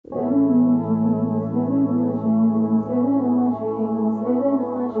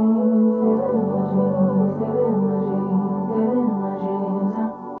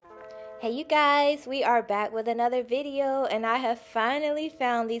you guys, we are back with another video, and I have finally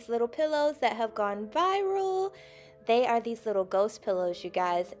found these little pillows that have gone viral. They are these little ghost pillows, you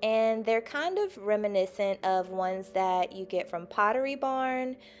guys, and they're kind of reminiscent of ones that you get from Pottery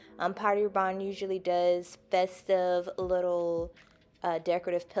Barn. Pottery Barn usually does festive little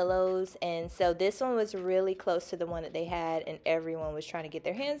decorative pillows, and so this one was really close to the one that they had, and everyone was trying to get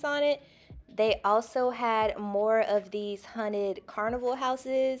their hands on it. They also had more of these haunted carnival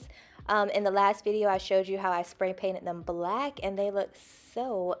houses. In the last video, I showed you how I spray painted them black, and they look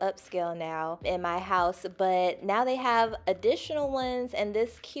so upscale now in my house. But now they have additional ones, and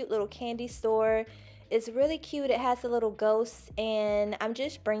this cute little candy store is really cute. It has a little ghost, and I'm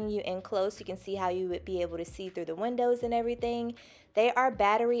just bringing you in close. You can see how you would be able to see through the windows and everything. They are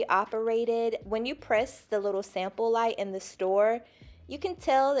battery operated. When you press the little sample light in the store, you can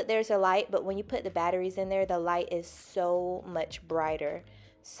tell that there's a light, but when you put the batteries in there, the light is so much brighter.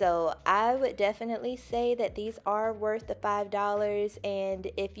 So I would definitely say that these are worth the $5, and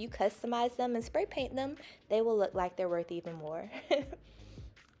if you customize them and spray paint them, they will look like they're worth even more.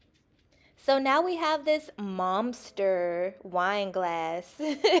 So now we have this Momster wine glass.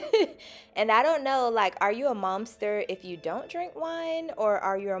 And I don't know, like, are you a Momster if you don't drink wine, or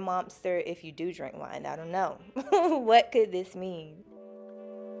are you a Momster if you do drink wine? I don't know. What could this mean?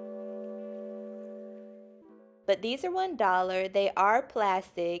 But these are $1. They are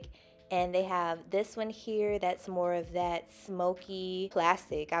plastic, and they have this one here that's more of that smoky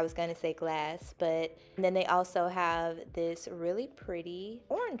plastic. I was gonna say glass, but then they also have this really pretty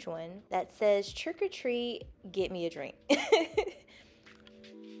orange one that says trick or treat, get me a drink.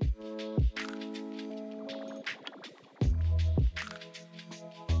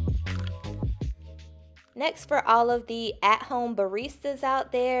 Next, for all of the at-home baristas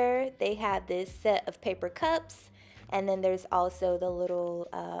out there, they have this set of paper cups, and then there's also the little,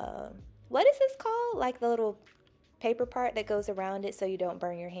 what is this called? Like the little paper part that goes around it so you don't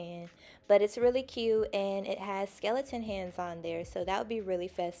burn your hand. But it's really cute, and it has skeleton hands on there, so that would be really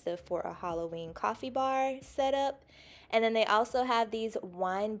festive for a Halloween coffee bar setup. And then they also have these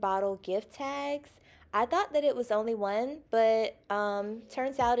wine bottle gift tags. I thought that it was only one, but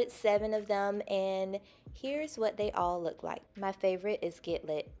turns out it's 7 of them, and here's what they all look like. My favorite is Get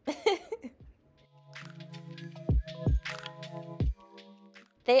Lit.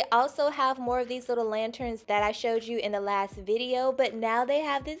 They also have more of these little lanterns that I showed you in the last video, but now they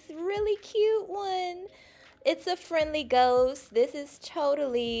have this really cute one. It's a friendly ghost. This is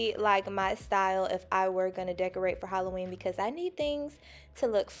totally like my style if I were going to decorate for Halloween, because I need things to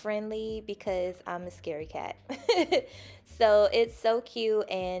look friendly because I'm a scary cat. So it's so cute,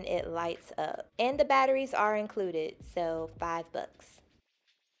 and it lights up. And the batteries are included, so $5.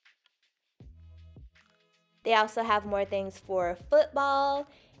 They also have more things for football,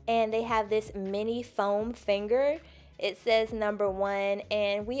 and they have this mini foam finger. It says #1,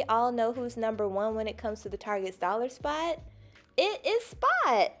 and we all know who's #1 when it comes to the Target's dollar spot. It is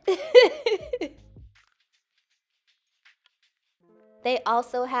Spot. They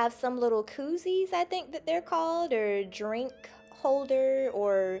also have some little koozies, I think that they're called, or drink holder,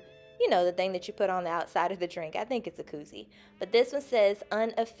 or, you know, the thing that you put on the outside of the drink. I think it's a koozie. But this one says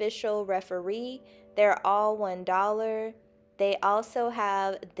unofficial referee. They're all $1. They also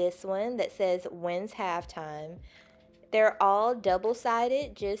have this one that says wins halftime. They're all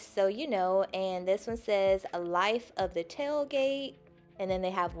double-sided, just so you know, and this one says a life of the tailgate, and then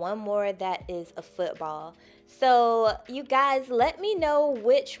they have one more that is a football. So you guys, let me know,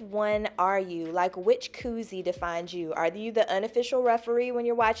 which one are you? Like, which koozie defines you? Are you the unofficial referee when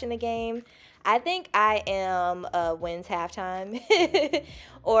you're watching the game? I think I am wins halftime.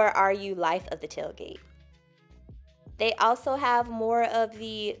 Or are you life of the tailgate? They also have more of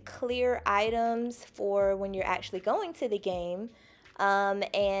the clear items for when you're actually going to the game.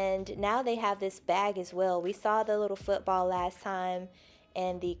 And now they have this bag as well. We saw the little football last time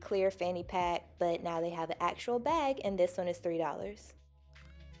and the clear fanny pack, but now they have an actual bag, and this one is $3.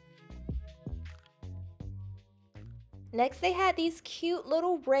 Next, they had these cute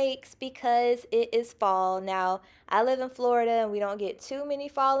little rakes because it is fall. Now, I live in Florida and we don't get too many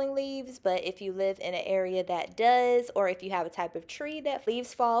falling leaves, but if you live in an area that does, or if you have a type of tree that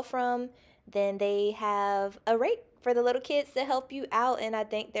leaves fall from, then they have a rake for the little kids to help you out, and I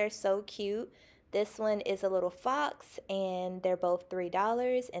think they're so cute. This one is a little fox, and they're both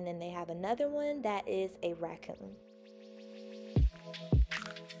 $3, and then they have another one that is a raccoon.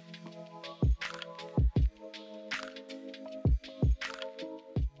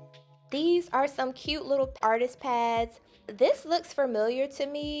 These are some cute little artist pads. This looks familiar to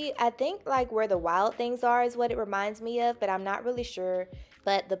me. I think like where the wild things are is what it reminds me of, but I'm not really sure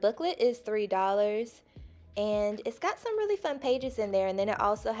But the booklet is $3, and it's got some really fun pages in there, and then it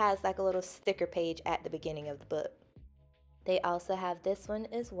also has like a little sticker page at the beginning of the book. They also have this one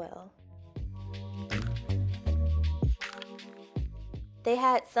as well. They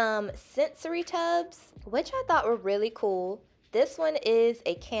had some sensory tubs, which I thought were really cool. This one is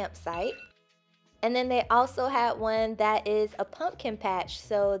a campsite. And then they also had one that is a pumpkin patch,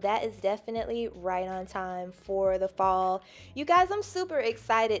 so that is definitely right on time for the fall. You guys, I'm super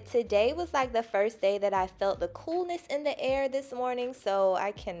excited. Today was like the first day that I felt the coolness in the air this morning, so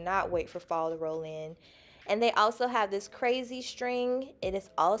I cannot wait for fall to roll in. And they also have this crazy string. It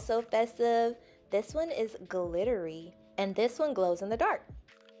is also festive. This one is glittery, and this one glows in the dark.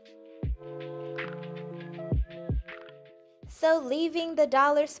 So leaving the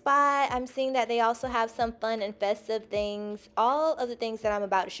dollar spot, I'm seeing that they also have some fun and festive things. All of the things that I'm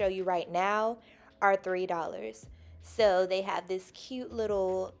about to show you right now are $3. So they have this cute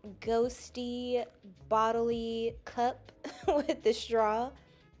little ghosty bottly cup with the straw.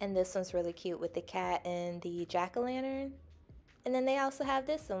 And this one's really cute with the cat and the jack-o'-lantern. And then they also have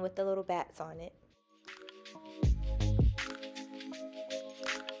this one with the little bats on it.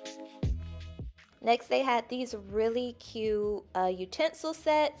 Next, they had these really cute utensil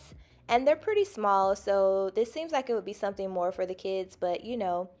sets, and they're pretty small, so this seems like it would be something more for the kids, but you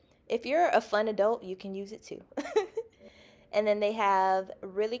know, if you're a fun adult, you can use it too. And then they have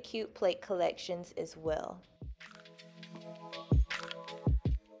really cute plate collections as well.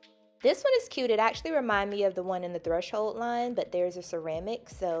 This one is cute. It actually reminds me of the one in the Threshold line, but there's a ceramic,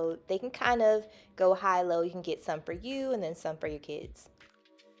 so they can kind of go high-low. You can get some for you and then some for your kids.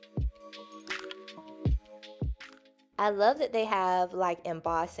 I love that they have like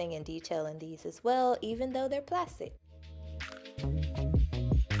embossing and detail in these as well, even though they're plastic.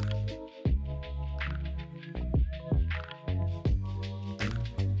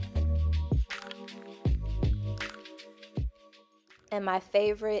 And my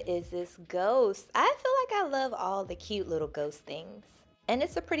favorite is this ghost. I feel like I love all the cute little ghost things. And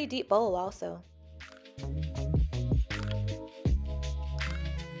it's a pretty deep bowl also.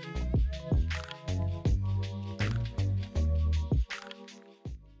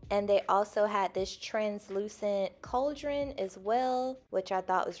 And they also had this translucent cauldron as well, which I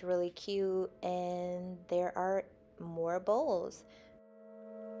thought was really cute. And there are more bowls.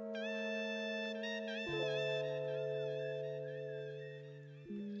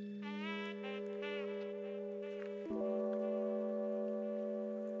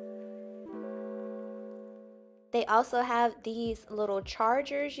 They also have these little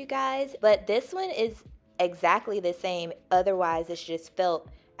chargers, you guys, but this one is exactly the same. Otherwise, it's just felt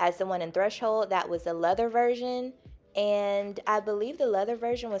as the one in Threshold. That was the leather version, and I believe the leather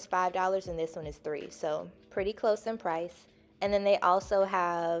version was $5 and this one is $3, so pretty close in price. And then they also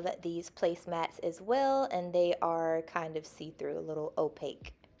have these placemats as well, and they are kind of see-through, a little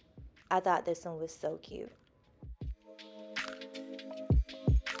opaque. I thought this one was so cute.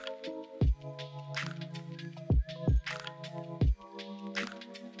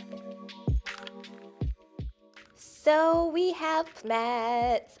 So we have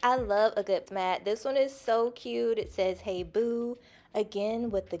mats. I love a good mat. This one is so cute. It says, "Hey Boo," again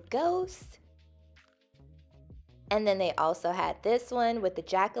with the ghost. And then they also had this one with the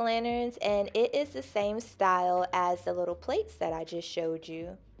jack-o'-lanterns, and it is the same style as the little plates that I just showed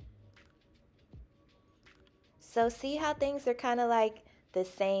you. So see how things are kind of like the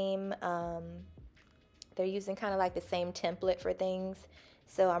same, they're using kind of like the same template for things.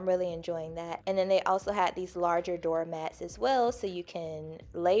 So I'm really enjoying that. And then they also had these larger doormats as well, so you can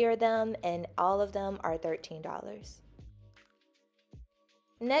layer them, and all of them are $13.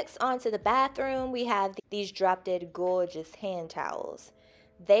 Next, onto the bathroom, we have these drop-dead gorgeous hand towels.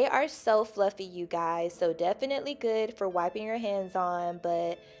 They are so fluffy, you guys, so definitely good for wiping your hands on,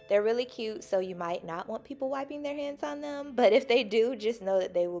 but they're really cute, so you might not want people wiping their hands on them, but if they do, just know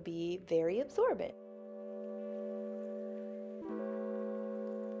that they will be very absorbent.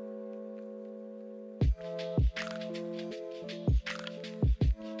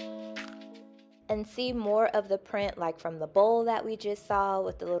 And see more of the print like from the bowl that we just saw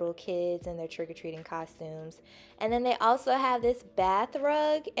with the little kids in their trick-or-treating costumes. And then they also have this bath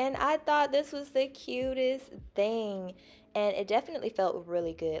rug, and I thought this was the cutest thing, and it definitely felt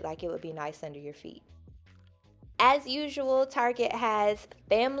really good, like it would be nice under your feet. As usual, Target has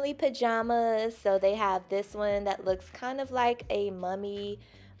family pajamas, so they have this one that looks kind of like a mummy,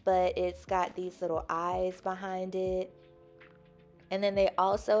 but it's got these little eyes behind it. And then they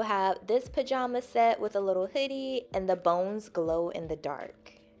also have this pajama set with a little hoodie, and the bones glow in the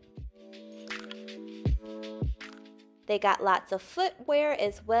dark. They got lots of footwear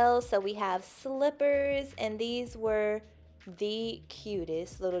as well. So we have slippers, and these were the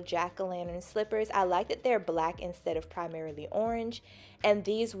cutest little jack-o'-lantern slippers. I like that they're black instead of primarily orange, and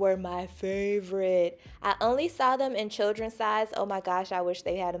these were my favorite. I only saw them in children's size. Oh my gosh, I wish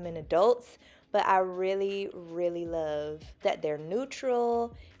they had them in adults, but I really love that they're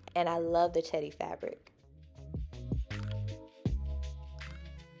neutral, and I love the teddy fabric.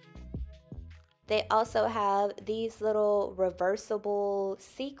 They also have these little reversible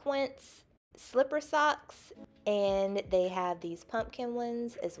sequence slipper socks, and they have these pumpkin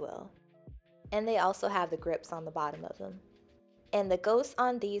ones as well. And they also have the grips on the bottom of them. And the ghosts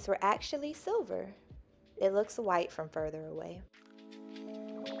on these were actually silver. It looks white from further away.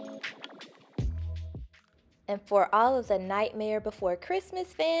 And for all of the Nightmare Before Christmas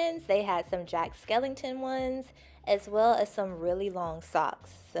fans, they had some Jack Skellington ones, as well as some really long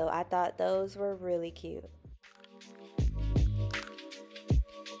socks. So I thought those were really cute.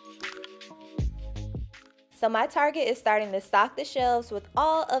 So my Target is starting to stock the shelves with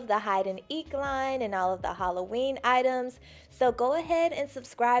all of the hide and eek line and all of the Halloween items. So go ahead and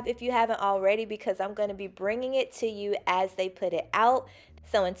subscribe if you haven't already, because I'm going to be bringing it to you as they put it out.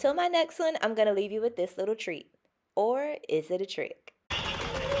 So until my next one, I'm going to leave you with this little treat. Or is it a trick?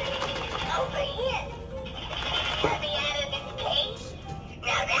 Over here. Let me out of this cage.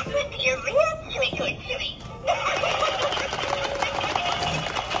 Now that would be a real trick or treat.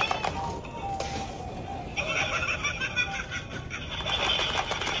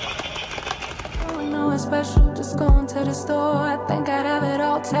 Special, just going to the store. I think I'd have it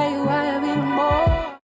all. Tell you I have even more.